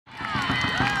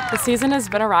The season has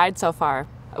been a ride so far.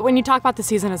 When you talk about the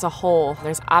season as a whole,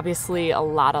 there's obviously a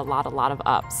lot of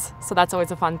ups. So that's always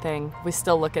a fun thing. We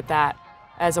still look at that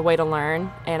as a way to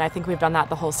learn, and I think we've done that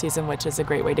the whole season, which is a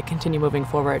great way to continue moving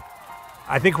forward.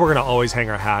 I think we're going to always hang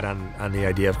our hat on the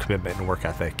idea of commitment and work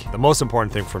ethic. The most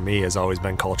important thing for me has always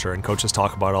been culture, and coaches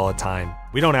talk about it all the time.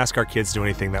 We don't ask our kids to do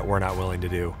anything that we're not willing to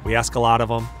do. We ask a lot of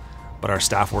them, but our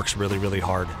staff works really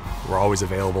hard. We're always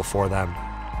available for them.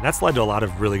 And that's led to a lot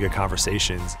of really good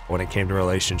conversations when it came to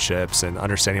relationships and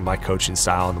understanding my coaching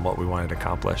style and what we wanted to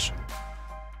accomplish.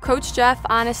 Coach Jeff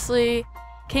honestly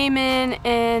came in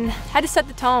and had to set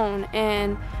the tone,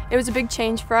 and it was a big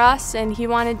change for us, and he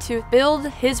wanted to build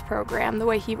his program the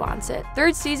way he wants it.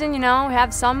 Third season,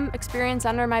 have some experience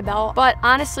under my belt, but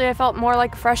honestly I felt more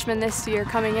like a freshman this year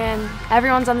coming in.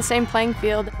 Everyone's on the same playing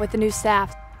field with the new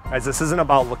staff. Guys, this isn't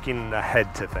about looking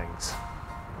ahead to things,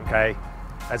 okay?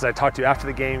 As I talked to you after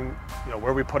the game,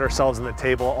 where we put ourselves on the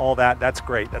table, all that's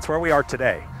great. That's where we are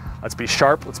today. Let's be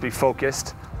sharp, let's be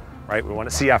focused, right? We want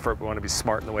to see effort, we want to be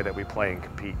smart in the way that we play and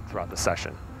compete throughout the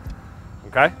session.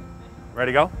 Okay?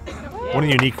 Ready to go? One of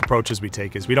the unique approaches we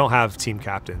take is we don't have team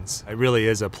captains. It really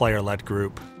is a player-led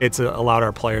group. It's allowed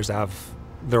our players to have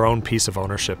their own piece of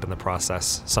ownership in the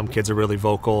process. Some kids are really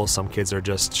vocal, some kids are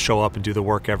just show up and do the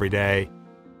work every day.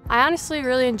 I honestly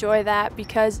really enjoy that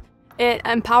because it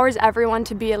empowers everyone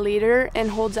to be a leader and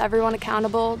holds everyone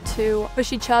accountable to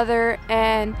push each other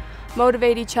and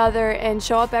motivate each other and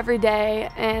show up every day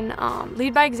and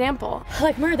lead by example.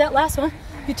 Like Murray, that last one,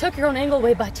 you took your own angle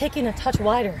away by taking a touch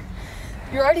wider.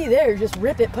 You're already there, just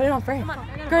rip it, put it on frame.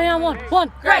 Great on one,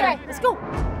 great, let's go.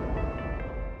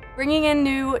 Bringing in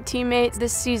new teammates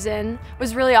this season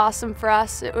was really awesome for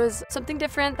us. It was something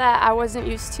different that I wasn't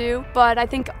used to, but I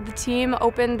think the team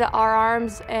opened our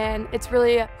arms and it's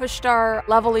really pushed our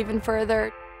level even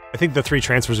further. I think the 3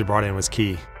 transfers we brought in was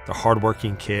key. They're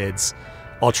hardworking kids,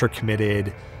 ultra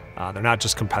committed. They're not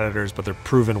just competitors, but they're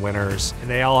proven winners, and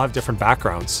they all have different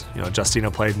backgrounds.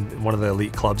 Justina played in one of the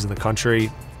elite clubs in the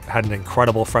country, had an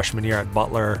incredible freshman year at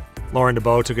Butler. Lauren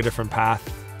DeBow took a different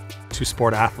path.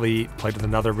 2-sport athlete, played with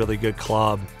another really good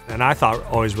club, and I thought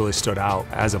always really stood out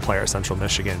as a player at Central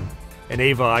Michigan. And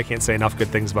Ava, I can't say enough good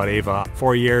things about Ava.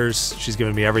 4 years, she's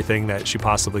given me everything that she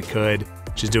possibly could.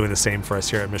 She's doing the same for us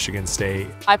here at Michigan State.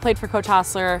 I played for Coach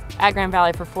Hosler at Grand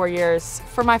Valley for 4 years.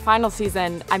 For my final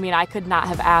season, I could not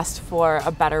have asked for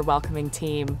a better welcoming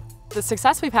team. The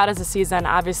success we've had as a season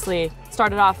obviously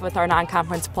started off with our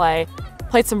non-conference play.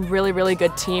 Played some really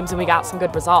good teams and we got some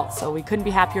good results, so we couldn't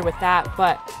be happier with that.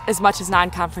 But as much as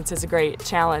non-conference is a great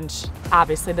challenge,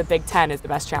 obviously the Big Ten is the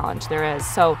best challenge there is.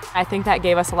 So I think that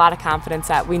gave us a lot of confidence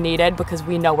that we needed because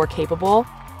we know we're capable.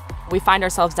 We find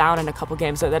ourselves down in a couple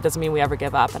games, but that doesn't mean we ever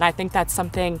give up. And I think that's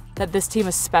something that this team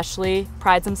especially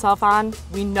prides himself on.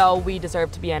 We know we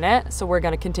deserve to be in it, so we're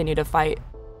going to continue to fight.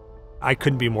 I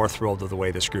couldn't be more thrilled with the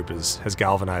way this group has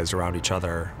galvanized around each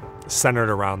other,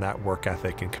 centered around that work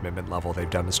ethic and commitment level they've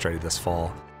demonstrated this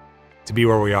fall. To be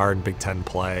where we are in Big Ten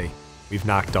play, we've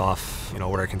knocked off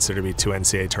what I consider to be 2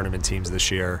 NCAA tournament teams this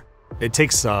year. It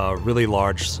takes a really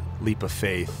large leap of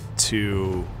faith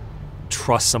to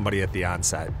trust somebody at the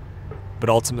onset. But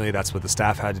ultimately that's what the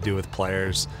staff had to do with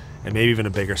players, and maybe even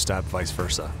a bigger step vice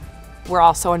versa. We're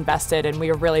all so invested and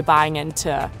we are really buying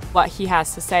into what he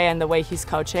has to say and the way he's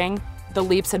coaching. The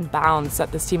leaps and bounds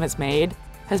that this team has made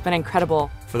has been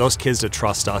incredible. For those kids to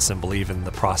trust us and believe in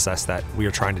the process that we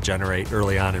are trying to generate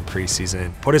early on in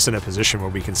preseason, put us in a position where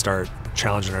we can start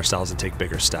challenging ourselves and take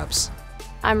bigger steps.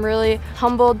 I'm really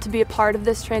humbled to be a part of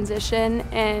this transition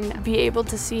and be able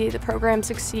to see the program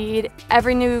succeed.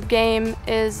 Every new game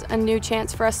is a new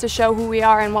chance for us to show who we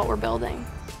are and what we're building.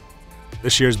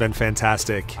 This year's been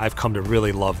fantastic. I've come to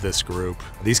really love this group.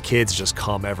 These kids just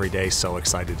come every day so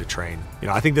excited to train.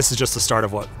 I think this is just the start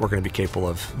of what we're going to be capable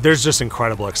of. There's just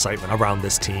incredible excitement around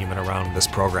this team and around this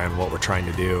program and what we're trying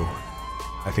to do.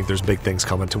 I think there's big things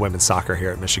coming to women's soccer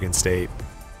here at Michigan State.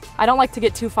 I don't like to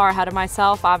get too far ahead of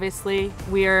myself, obviously.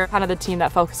 We're kind of the team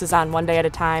that focuses on one day at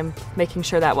a time, making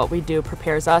sure that what we do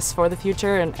prepares us for the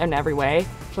future in every way.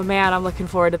 But man, I'm looking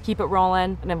forward to keep it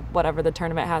rolling and whatever the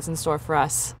tournament has in store for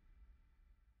us.